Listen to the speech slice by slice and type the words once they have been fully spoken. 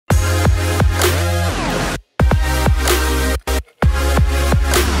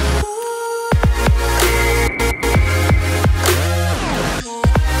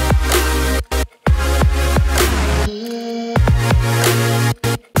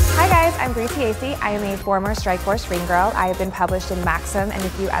Bree Tiesi. I am a former Strike Force Screen Girl. I have been published in Maxim and a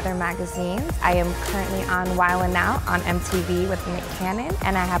few other magazines. I am currently on Wild 'N Out on MTV with Nick Cannon,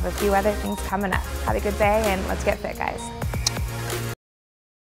 and I have a few other things coming up. Have a good day, and let's get fit, guys.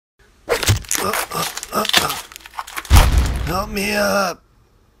 Help me up.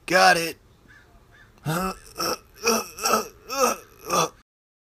 Got it.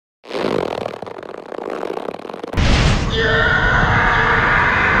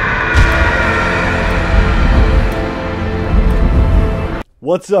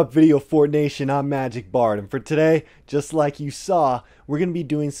 What's up, VideoFort Nation? I'm Magic Bard, and for today, just like you saw, we're going to be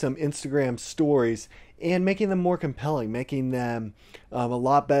doing some Instagram stories and making them more compelling, making them a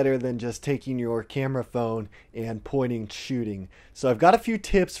lot better than just taking your camera phone and pointing, shooting. So I've got a few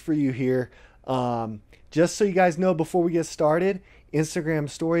tips for you here. Just so you guys know, before we get started, Instagram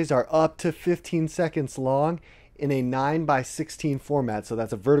stories are up to 15 seconds long in a 9:16 format, so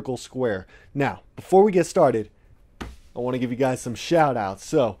that's a vertical square. Now, before we get started, I want to give you guys some shout outs.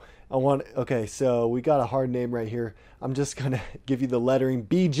 So so we got a hard name right here. I'm just going to give you the lettering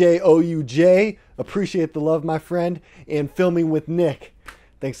BJOUJ. Appreciate the love, my friend. And Filming with Nick.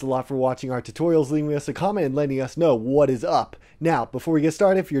 Thanks a lot for watching our tutorials, leaving us a comment, and letting us know what is up. Now, before we get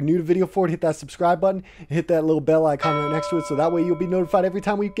started, if you're new to VideoFort, hit that subscribe button and hit that little bell icon right next to it, so that way you'll be notified every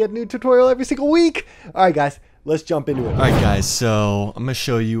time we get a new tutorial every single week. All right, guys, let's jump into it. Alright guys, so I'm going to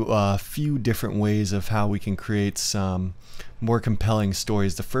show you a few different ways of how we can create some more compelling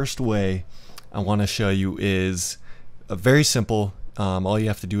stories. The first way I want to show you is very simple. All you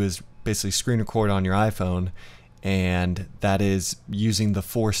have to do is basically screen record on your iPhone, and that is using the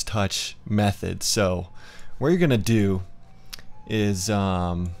force touch method. So what you're going to do is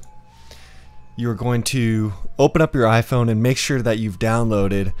you're going to open up your iPhone and make sure that you've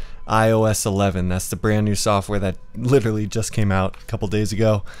downloaded iOS 11. That's the brand new software that literally just came out a couple days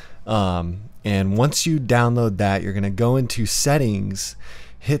ago. And once you download that, you're going to go into settings,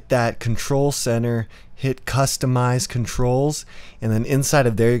 hit that control center, hit customize controls, and then inside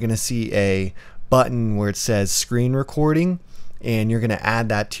of there you're going to see a button where it says screen recording, and you're going to add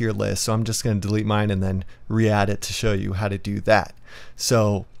that to your list. So I'm just going to delete mine and then re-add it to show you how to do that.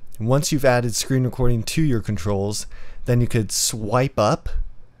 So once you've added screen recording to your controls, then you could swipe up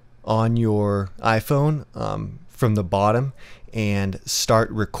on your iPhone from the bottom and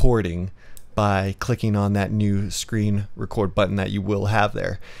start recording by clicking on that new screen record button that you will have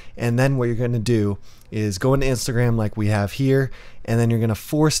there. And then what you're going to do is go into Instagram like we have here, and then you're going to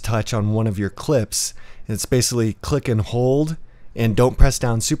force touch on one of your clips. And it's basically click and hold, and don't press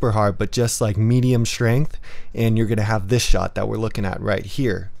down super hard, but just like medium strength, and you're going to have this shot that we're looking at right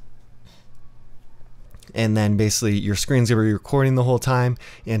here. And then basically your screen's going to be recording the whole time,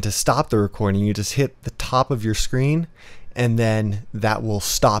 and to stop the recording you just hit the top of your screen, and then that will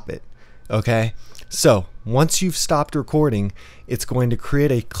stop it. Okay, so once you've stopped recording, it's going to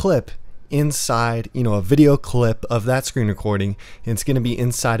create a clip inside, a video clip of that screen recording, and it's going to be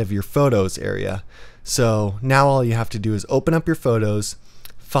inside of your photos area. So now all you have to do is open up your photos,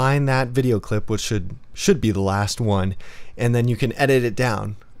 find that video clip, which should be the last one, and then you can edit it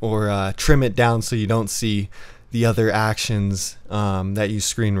down or trim it down so you don't see the other actions that you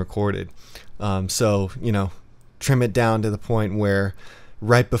screen recorded. So trim it down to the point where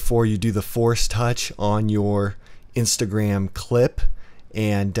right before you do the force touch on your Instagram clip,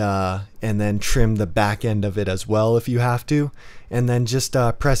 and then trim the back end of it as well if you have to, and then just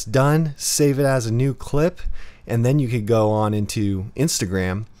press done, save it as a new clip, and then you could go on into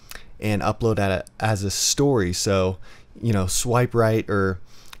Instagram and upload that as a story. So swipe right or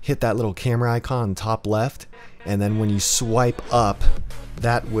hit that little camera icon on top left, and then when you swipe up,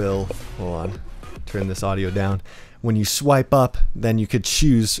 that will, hold on, turn this audio down. When you swipe up, then you could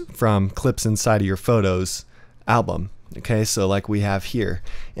choose from clips inside of your photos album. Okay, so like we have here.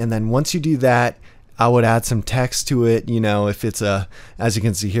 And then once you do that, I would add some text to it. If it's as you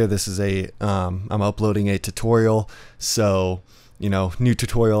can see here, this is I'm uploading a tutorial. So, new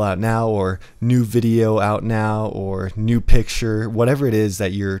tutorial out now, or new video out now, or new picture, whatever it is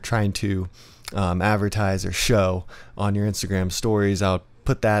that you're trying to advertise or show on your Instagram stories, I'll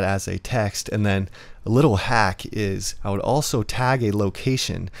put that as a text. And then a little hack is I would also tag a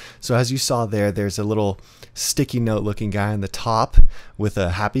location. So as you saw there, there's a little sticky note looking guy on the top with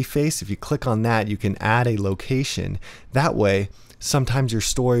a happy face. If you click on that, you can add a location. That way, sometimes your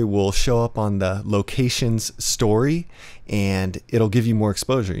story will show up on the locations story, and it'll give you more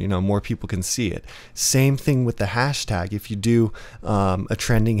exposure. More people can see it. Same thing with the hashtag. If you do a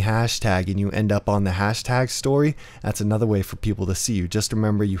trending hashtag and you end up on the hashtag story, that's another way for people to see you. Just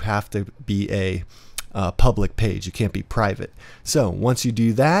remember, you have to be a public page. You can't be private. So once you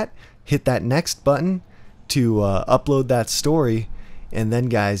do that, hit that next button to upload that story, and then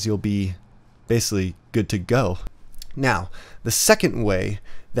guys, you'll be basically good to go. Now, the second way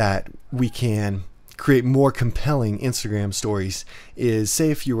that we can create more compelling Instagram stories is,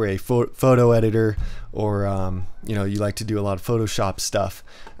 say if you were a photo editor, or you know, you like to do a lot of Photoshop stuff.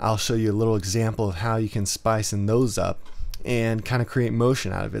 I'll show you a little example of how you can spice in those up and kind of create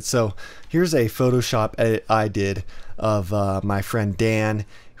motion out of it. So here's a Photoshop edit I did of my friend Dan,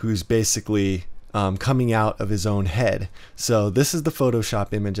 who's basically coming out of his own head. So this is the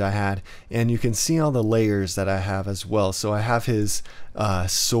Photoshop image I had, and you can see all the layers that I have as well. So I have his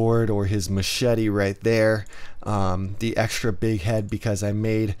sword or his machete right there, the extra big head because I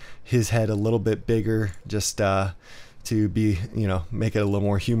made his head a little bit bigger just to be, you know, make it a little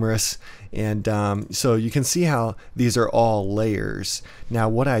more humorous. And so you can see how these are all layers. Now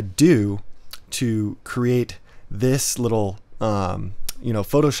what I do to create this little you know,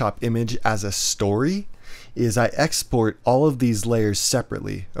 Photoshop image as a story is I export all of these layers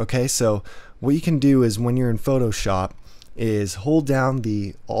separately. Okay, so what you can do is when you're in Photoshop is hold down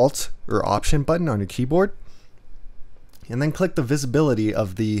the Alt or Option button on your keyboard, and then click the visibility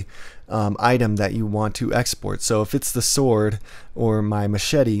of the item that you want to export. So if it's the sword or my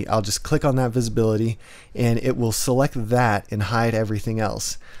machete, I'll just click on that visibility and it will select that and hide everything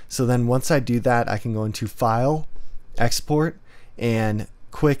else. So then once I do that, I can go into File, Export, and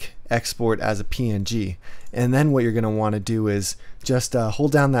quick export as a PNG. And then what you're going to want to do is just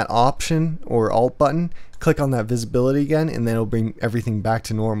hold down that Option or Alt button, click on that visibility again, and then it'll bring everything back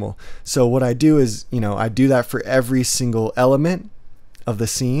to normal. So what I do is, you know, I do that for every single element of the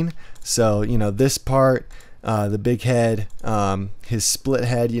scene. So, you know, this part, the big head, his split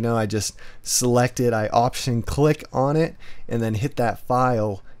head, you know, I just select it, I Option click on it, and then hit that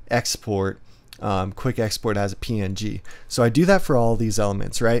File, Export, quick export as a PNG. So I do that for all these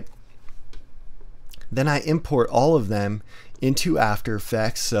elements, right? Then I import all of them into After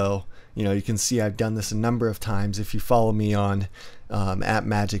Effects. So, you know, you can see I've done this a number of times. If you follow me on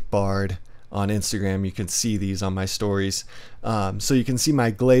 @MagicBard on Instagram, you can see these on my stories. So you can see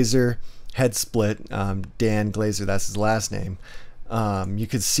my Glazer head split, Dan Glazer, that's his last name. You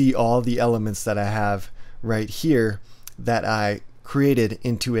can see all the elements that I have right here that I created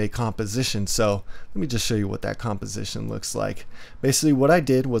into a composition. So let me just show you what that composition looks like. Basically what I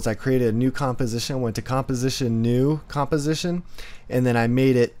did was I created a new composition, went to Composition, New Composition, and then I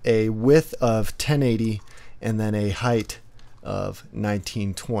made it a width of 1080 and then a height of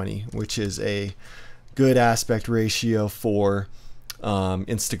 1920, which is a good aspect ratio for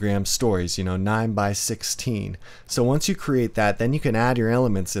Instagram stories, you know, 9:16. So once you create that, then you can add your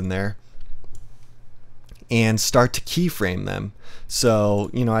elements in there and start to keyframe them. So,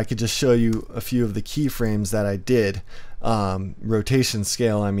 you know, I could just show you a few of the keyframes that I did. Rotation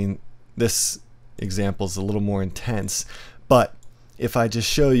scale, I mean, this example is a little more intense, but if I just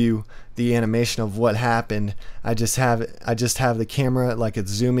show you the animation of what happened, I just have the camera like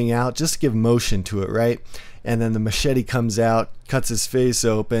it's zooming out just to give motion to it, right? And then the machete comes out, cuts his face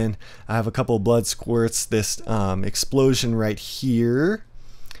open. I have a couple of blood squirts, this explosion right here.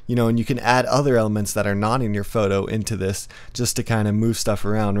 You know, and you can add other elements that are not in your photo into this just to kind of move stuff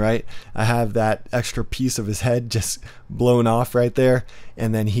around, right? I have that extra piece of his head just blown off right there,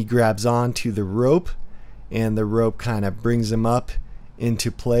 and then he grabs onto the rope, and the rope kind of brings him up into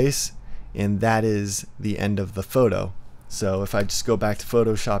place, and that is the end of the photo. So if I just go back to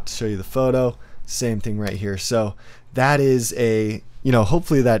Photoshop to show you the photo, same thing right here. So that is a, you know,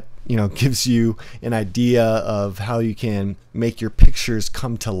 hopefully that, you know, gives you an idea of how you can make your pictures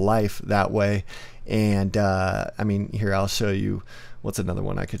come to life that way. And I mean, here I'll show you, what's another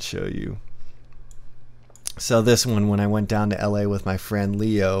one I could show you. So this one, when I went down to LA with my friend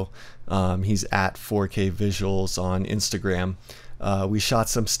Leo, he's at 4K Visuals on Instagram. We shot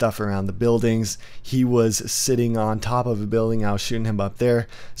some stuff around the buildings. He was sitting on top of a building. I was shooting him up there.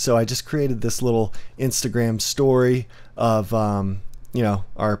 So I just created this little Instagram story of you know,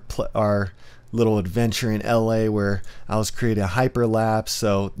 our little adventure in LA where I was creating a hyperlapse.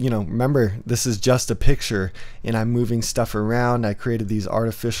 So, you know, remember, this is just a picture and I'm moving stuff around. I created these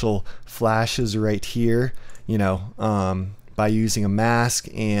artificial flashes right here, you know, by using a mask.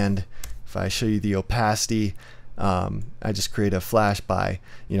 And if I show you the opacity, I just create a flash by,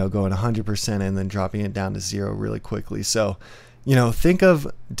 you know, going 100% and then dropping it down to 0 really quickly. So, you know, think of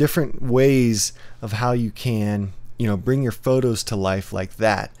different ways of how you can, you know, bring your photos to life like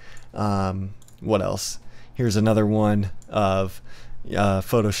that. What else? Here's another one of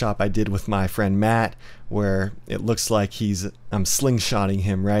Photoshop I did with my friend Matt, where it looks like I'm slingshotting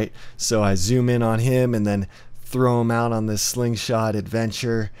him, right? So I zoom in on him and then throw him out on this slingshot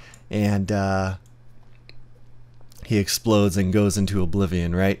adventure, and he explodes and goes into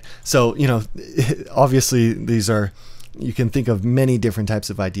oblivion, right? So, you know, obviously these are, you can think of many different types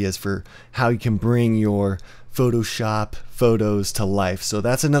of ideas for how you can bring your Photoshop photos to life. So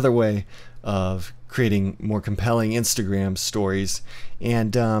that's another way of creating more compelling Instagram stories.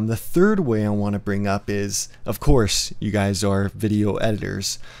 And the third way I want to bring up is, of course, you guys are video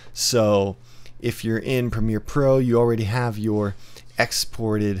editors. So if you're in Premiere Pro, you already have your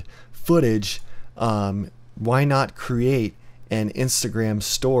exported footage. Why not create an Instagram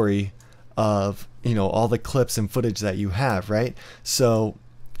story of, you know, all the clips and footage that you have, right? So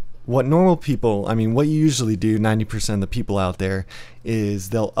what normal people, I mean, what you usually do, 90% of the people out there, is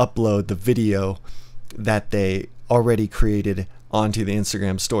they'll upload the video that they already created onto the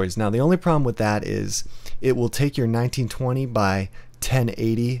Instagram stories. Now, the only problem with that is it will take your 1920 by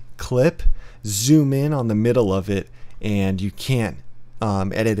 1080 clip, zoom in on the middle of it, and you can't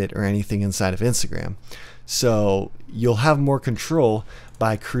edit it or anything inside of Instagram. So you'll have more control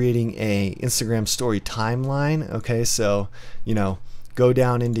by creating a Instagram story timeline. Okay, so, you know, go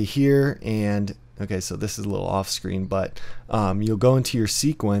down into here, and okay, so this is a little off screen, but you'll go into your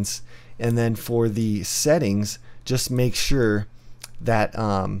sequence, and then for the settings, just make sure that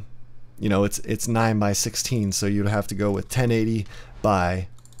you know, it's 9 by 16, so you'd have to go with 1080 by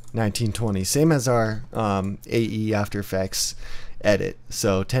 1920, same as our AE After Effects edit.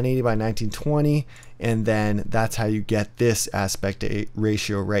 So 1080 by 1920, and then that's how you get this aspect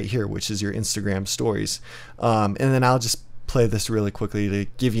ratio right here, which is your Instagram stories. And then I'll just play this really quickly to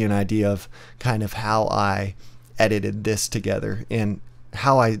give you an idea of kind of how I edited this together. And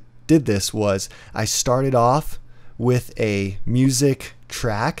how I did this was I started off with a music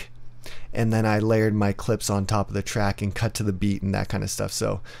track, and then I layered my clips on top of the track and cut to the beat and that kind of stuff.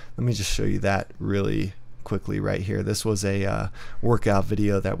 So let me just show you that really quickly right here. This was a workout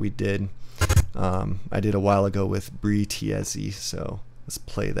video that we did. I did a while ago with Bree Tiezi, so let's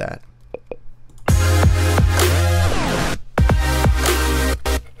play that.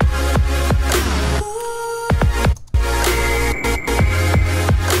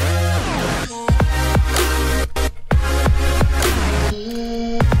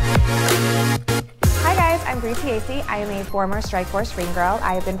 I am a former Strikeforce Ring Girl.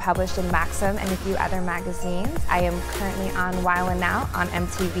 I have been published in Maxim and a few other magazines. I am currently on Wild 'N Out on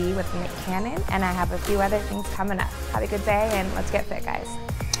MTV with Nick Cannon, and I have a few other things coming up. Have a good day, and let's get fit, guys.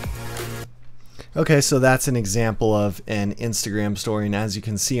 Okay, so that's an example of an Instagram story, and as you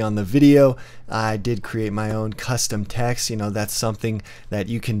can see on the video, I did create my own custom text. You know, that's something that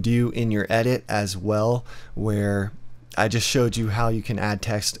you can do in your edit as well, where I just showed you how you can add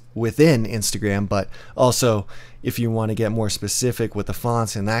text within Instagram, but also if you want to get more specific with the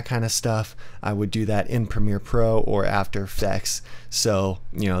fonts and that kind of stuff, I would do that in Premiere Pro or After Effects. So,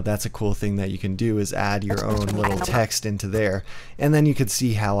 you know, that's a cool thing that you can do, is add your own little text into there. And then you could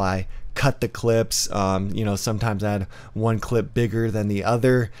see how I cut the clips. You know, sometimes I had one clip bigger than the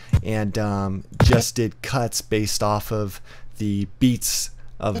other, and just did cuts based off of the beats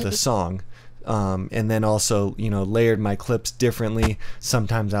of the song. And then also, you know, layered my clips differently.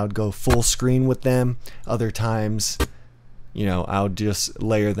 Sometimes I would go full screen with them. Other times, you know, I would just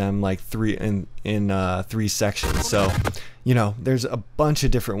layer them like in 3 sections. So, you know, there's a bunch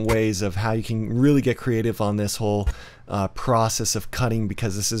of different ways of how you can really get creative on this whole process of cutting,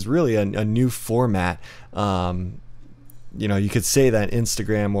 because this is really a new format. You know, you could say that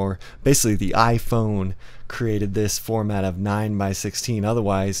Instagram, or basically the iPhone, created this format of 9 by 16.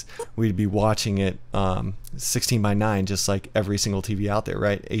 Otherwise, we'd be watching it 16 by 9, just like every single TV out there,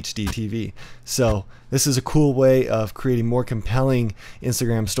 right? HD TV. So this is a cool way of creating more compelling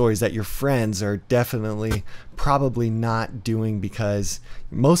Instagram stories that your friends are definitely probably not doing, because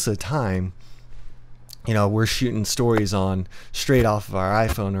most of the time, you know, we're shooting stories on straight off of our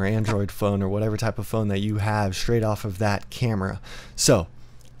iPhone or Android phone or whatever type of phone that you have, straight off of that camera. So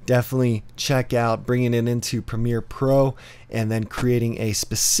definitely check out bringing it into Premiere Pro and then creating a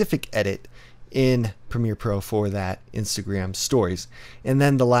specific edit in Premiere Pro for that Instagram stories. And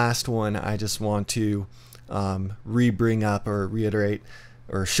then the last one, I just want to bring up or reiterate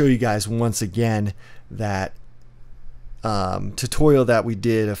or show you guys once again that tutorial that we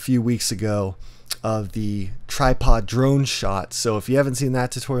did a few weeks ago of the tripod drone shot. So if you haven't seen that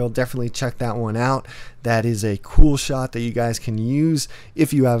tutorial, definitely check that one out. That is a cool shot that you guys can use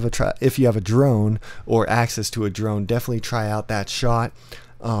if you have a drone or access to a drone. Definitely try out that shot,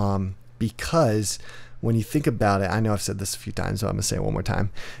 because when you think about it, I know I've said this a few times, so I'm gonna say it one more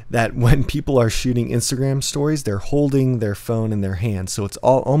time, that when people are shooting Instagram stories, they're holding their phone in their hands, so it's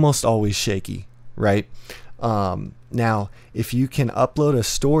almost always shaky, right? Now, if you can upload a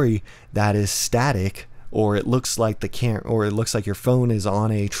story that is static, or it looks like your phone is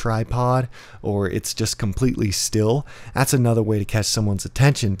on a tripod, or it's just completely still, that's another way to catch someone's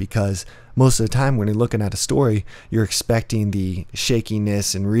attention, because most of the time when you're looking at a story, you're expecting the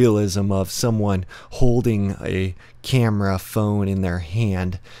shakiness and realism of someone holding a camera phone in their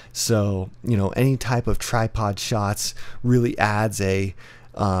hand. So, you know, any type of tripod shots really adds a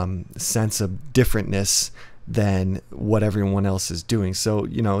sense of differentness than what everyone else is doing. So,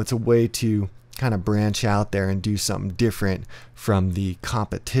 you know, it's a way to kind of branch out there and do something different from the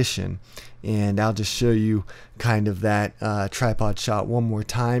competition. And I'll just show you kind of that tripod shot one more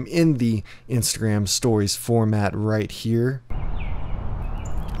time in the Instagram stories format right here.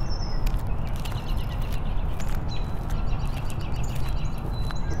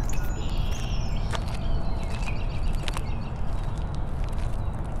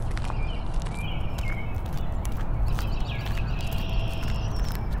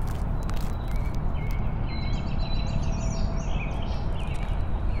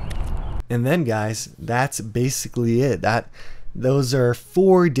 And then guys, that's basically it. Those are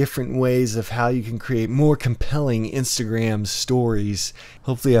 4 different ways of how you can create more compelling Instagram stories.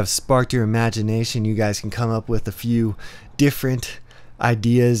 Hopefully I've sparked your imagination. You guys can come up with a few different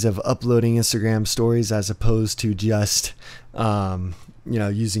ideas of uploading Instagram stories as opposed to just you know,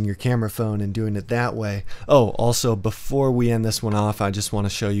 using your camera phone and doing it that way. Oh, also before we end this one off, I just want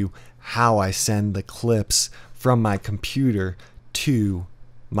to show you how I send the clips from my computer to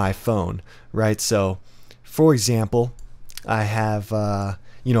my phone, right? So for example, I have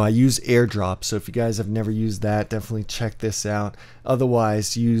you know, I use AirDrop, so if you guys have never used that, definitely check this out.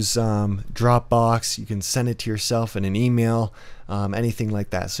 Otherwise, use Dropbox. You can send it to yourself in an email, anything like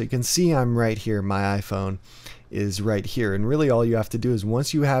that. So you can see I'm right here, my iPhone is right here, and really all you have to do is,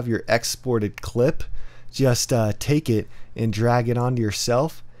 once you have your exported clip, just take it and drag it onto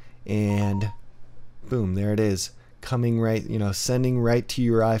yourself, and boom, there it is, coming right, you know, sending right to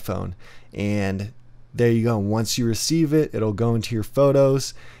your iPhone. And there you go. Once you receive it, it'll go into your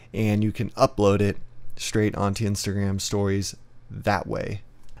photos and you can upload it straight onto Instagram stories that way.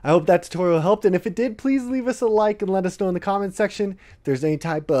 I hope that tutorial helped, and if it did, please leave us a like and let us know in the comment section if there's any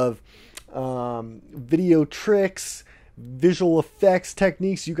type of video tricks, visual effects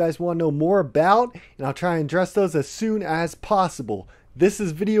techniques you guys want to know more about, and I'll try and address those as soon as possible. This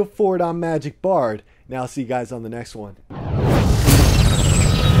is VideoFort on Magic Bard. Now I'll see you guys on the next one.